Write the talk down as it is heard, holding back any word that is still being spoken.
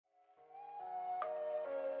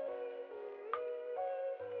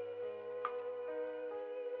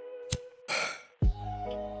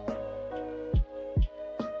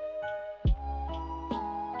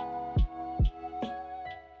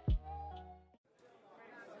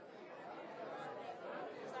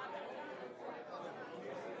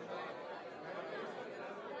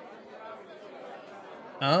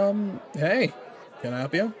Hey, can I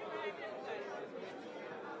help you?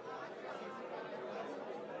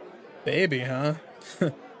 Baby, huh?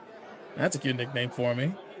 That's a cute nickname for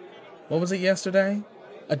me. What was it yesterday?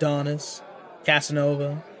 Adonis,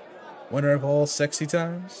 Casanova, winner of all sexy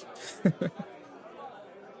times?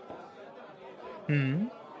 Hmm?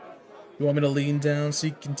 You want me to lean down so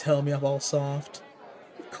you can tell me I'm all soft?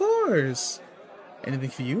 Of course!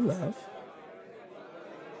 Anything for you, love.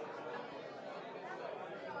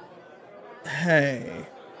 Hey.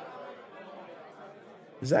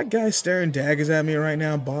 Is that guy staring daggers at me right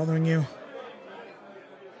now bothering you?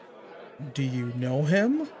 Do you know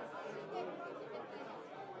him?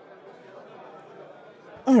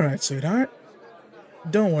 Alright, sweetheart.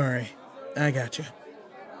 Don't worry. I got you.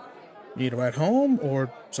 Need a ride home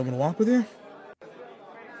or someone to walk with you?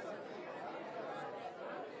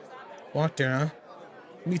 Walk there, huh?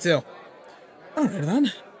 Me too. Alright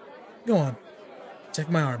then. Go on. Take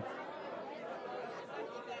my arm.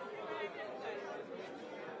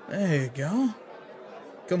 There you go.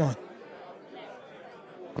 Come on.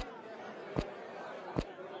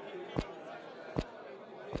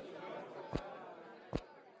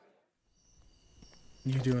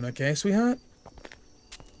 You doing okay, sweetheart?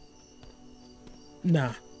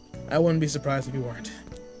 Nah, I wouldn't be surprised if you weren't.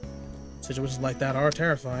 Situations like that are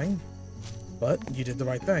terrifying, but you did the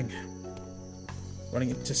right thing. Running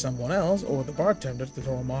into someone else or the bartender to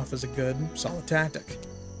throw him off is a good, solid tactic.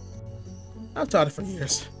 I've taught it for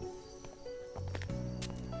years.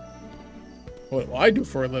 What do I do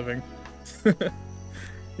for a living?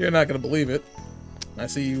 You're not gonna believe it. I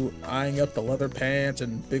see you eyeing up the leather pants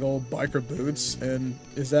and big old biker boots, and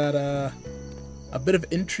is that, a bit of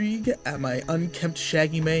intrigue at my unkempt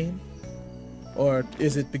shaggy mane? Or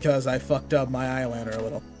is it because I fucked up my eyeliner a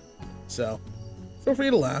little? So, feel free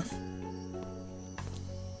to laugh.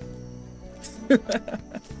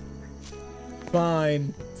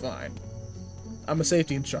 Fine, fine. I'm a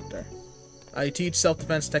safety instructor. I teach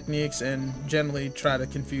self-defense techniques and generally try to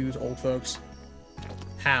confuse old folks.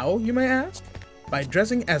 How, you may ask? By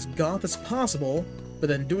dressing as goth as possible, but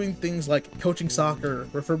then doing things like coaching soccer,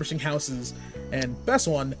 refurbishing houses, and best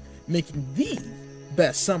one, making the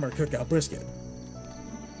best summer cookout brisket.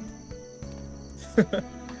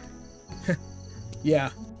 Yeah,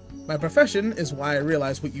 my profession is why I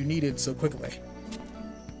realized what you needed so quickly.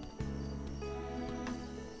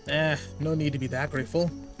 No need to be that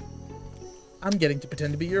grateful. I'm getting to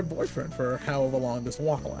pretend to be your boyfriend for however long this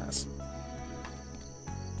walk lasts.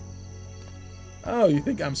 Oh, you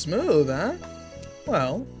think I'm smooth, huh?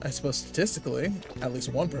 Well, I suppose statistically, at least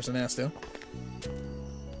one person has to.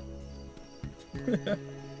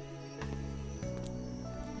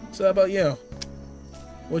 So how about you?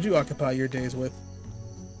 What'd you occupy your days with?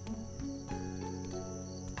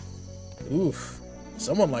 Oof,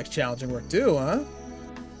 someone likes challenging work too, huh?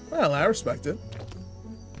 Well, I respect it.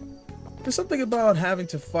 There's something about having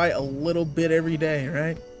to fight a little bit every day,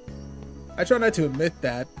 right? I try not to admit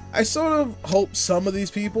that. I sort of hope some of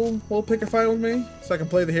these people will pick a fight with me so I can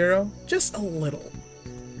play the hero. Just a little.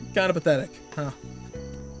 Kinda pathetic, huh?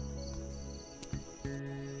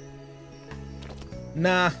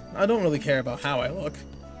 Nah, I don't really care about how I look.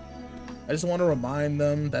 I just want to remind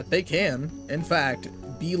them that they can, in fact,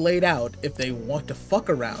 be laid out if they want to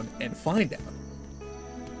fuck around and find out.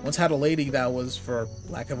 Once had a lady that was, for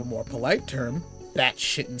lack of a more polite term,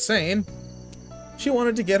 batshit insane. She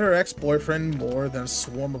wanted to get her ex-boyfriend more than a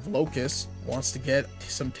swarm of locusts wants to get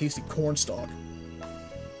some tasty cornstalk.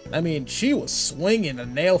 I mean, she was swinging a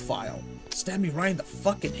nail file. Stabbed me right in the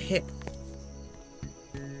fucking hip.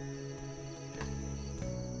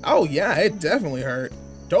 Oh yeah, it definitely hurt.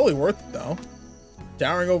 Totally worth it though.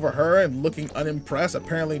 Towering over her and looking unimpressed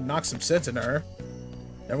apparently knocked some sense into her.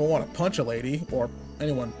 Never want to punch a lady, or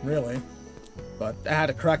anyone really. But I had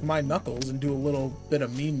to crack my knuckles and do a little bit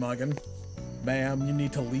of mean mugging. Ma'am, you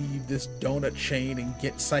need to leave this donut chain and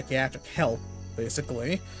get psychiatric help,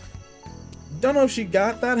 basically. Don't know if she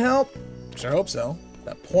got that help. Sure hope so.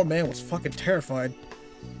 That poor man was fucking terrified.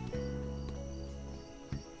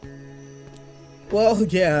 Well,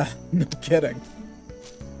 yeah, no kidding.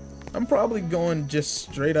 I'm probably going to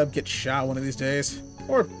just straight up get shot one of these days.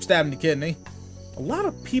 Or stabbed in the kidney. A lot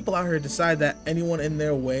of people out here decide that anyone in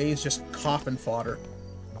their way is just coffin fodder.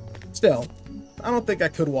 Still, I don't think I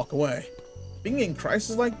could walk away. Being in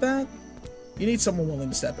crisis like that, you need someone willing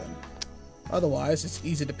to step in. Otherwise, it's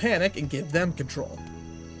easy to panic and give them control.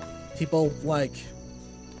 People like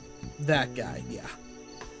that guy, yeah.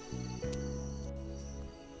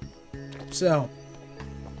 So,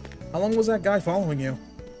 how long was that guy following you?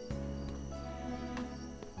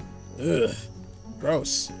 Ugh,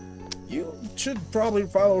 gross. You should probably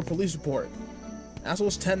file a police report.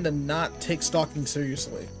 Assholes tend to not take stalking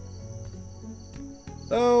seriously.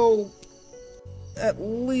 So, at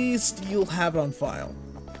least you'll have it on file.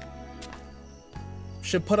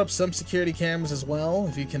 Should put up some security cameras as well,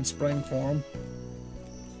 if you can spring for them.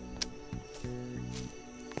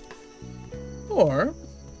 Or,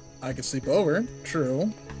 I could sleep over.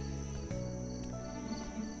 True.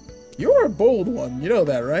 You're a bold one, you know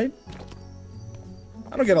that, right?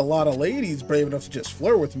 I don't get a lot of ladies brave enough to just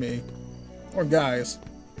flirt with me. Or guys.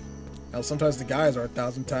 Hell, sometimes the guys are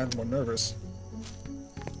 1,000 times more nervous.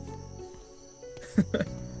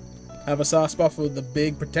 Have a soft spot for the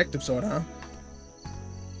big protective sort, huh?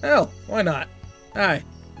 Hell, why not? Hi,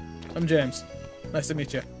 I'm James. Nice to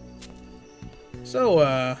meet you. So,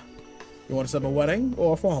 you want to set up a wedding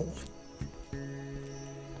or fall one?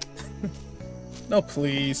 No,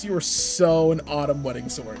 please. You were so an autumn wedding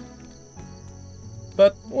sort.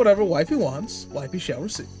 But whatever wifey wants, wifey shall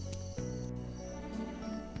receive.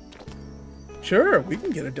 Sure, we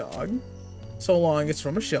can get a dog. So long it's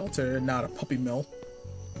from a shelter, not a puppy mill.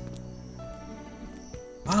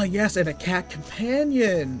 Ah, yes, and a cat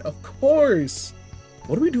companion. Of course.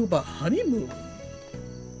 What do we do about honeymoon?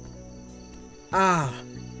 Ah,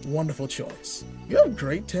 wonderful choice. You have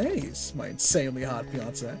great taste, my insanely hot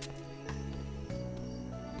fiance.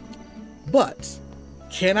 But,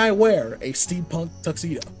 can I wear a steampunk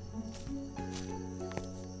tuxedo?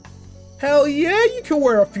 Hell yeah, you can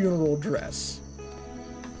wear a funeral dress.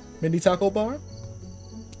 Mini taco bar?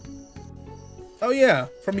 Oh yeah,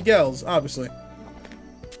 from Miguel's, obviously.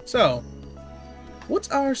 So,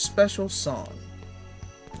 what's our special song?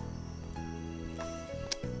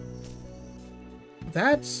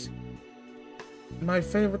 That's my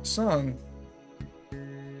favorite song.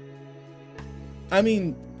 I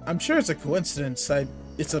mean, I'm sure it's a coincidence.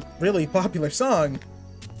 It's a really popular song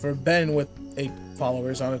for Ben with 8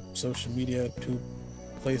 followers on a social media who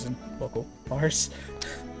plays in local bars.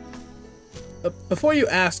 Before you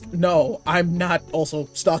ask, no, I'm not also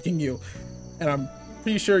stalking you. And I'm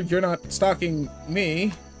pretty sure you're not stalking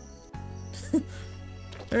me.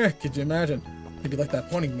 Could you imagine? Maybe like that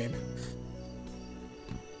pointing meme.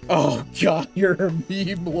 Oh god, you're a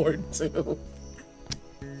meme lord too.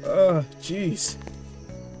 Jeez.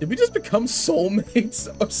 Did we just become soulmates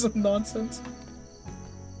or some nonsense?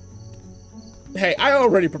 Hey, I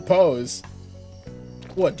already proposed.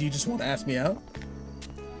 What, do you just want to ask me out?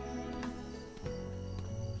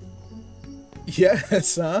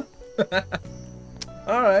 Yes, huh?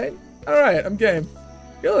 Alright, I'm game.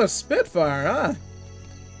 You're a spitfire, huh?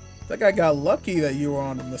 I think I got lucky that you were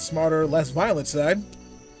on the smarter, less violent side.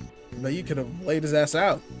 But you could have laid his ass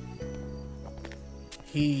out.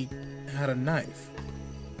 He had a knife.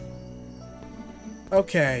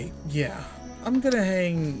 Okay, yeah. I'm gonna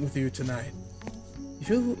hang with you tonight. You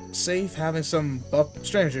feel safe having some buff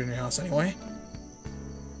stranger in your house anyway?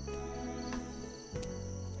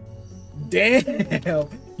 Damn!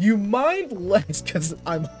 You mind less because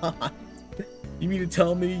I'm hot. You mean to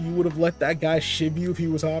tell me you would have let that guy shiv you if he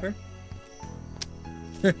was hotter?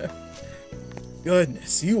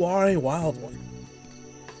 Goodness, you are a wild one.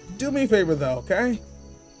 Do me a favor though, okay?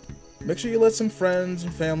 Make sure you let some friends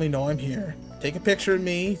and family know I'm here. Take a picture of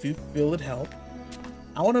me if you feel it help.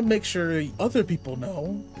 I want to make sure other people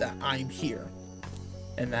know that I'm here.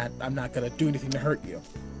 And that I'm not going to do anything to hurt you.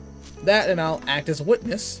 That and I'll act as a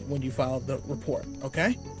witness when you file the report,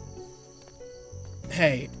 okay?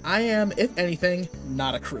 Hey, I am, if anything,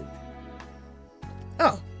 not a creep.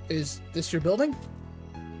 Oh, is this your building?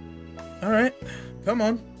 Alright, come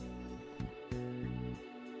on.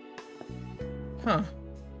 Huh.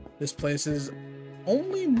 This place is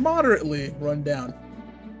only moderately run down.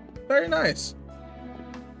 Very nice.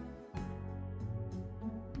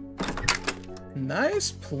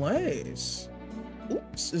 Nice place.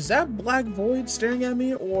 Oops, is that black void staring at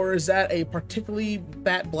me, or is that a particularly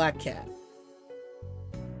fat black cat?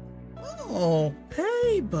 Oh,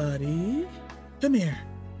 hey, buddy. Come here.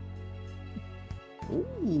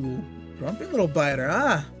 Ooh, grumpy little biter,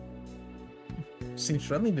 huh? Seems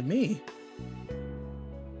friendly to me.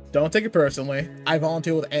 Don't take it personally. I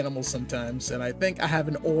volunteer with animals sometimes, and I think I have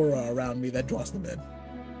an aura around me that draws them in.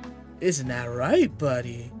 Isn't that right,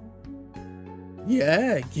 buddy?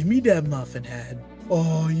 Yeah, give me that muffin head.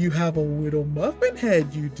 Oh, you have a little muffin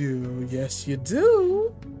head, you do. Yes, you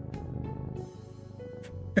do.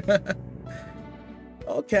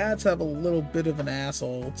 All cats have a little bit of an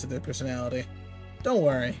asshole to their personality. Don't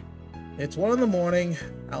worry. It's 1 in the morning.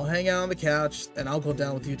 I'll hang out on the couch, and I'll go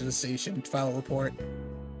down with you to the station to file a report.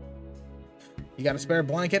 You got a spare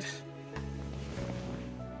blanket?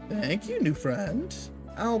 Thank you, new friend.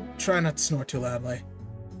 I'll try not to snore too loudly.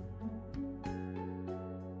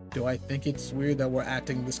 Do I think it's weird that we're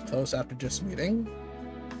acting this close after just meeting?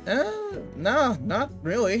 No, not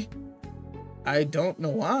really. I don't know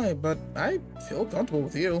why, but I feel comfortable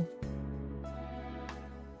with you.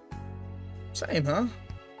 Same, huh?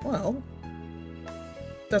 Well,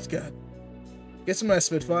 that's good. Get some rest,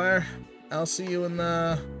 Spitfire. I'll see you in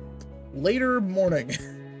the later morning.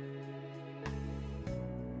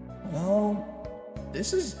 Well,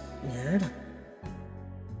 this is weird.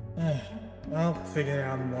 I'll figure it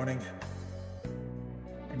out in the morning.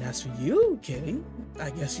 And as for you, Kitty, I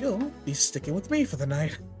guess you'll be sticking with me for the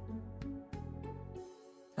night.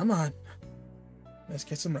 Come on. Let's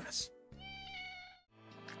get some rest.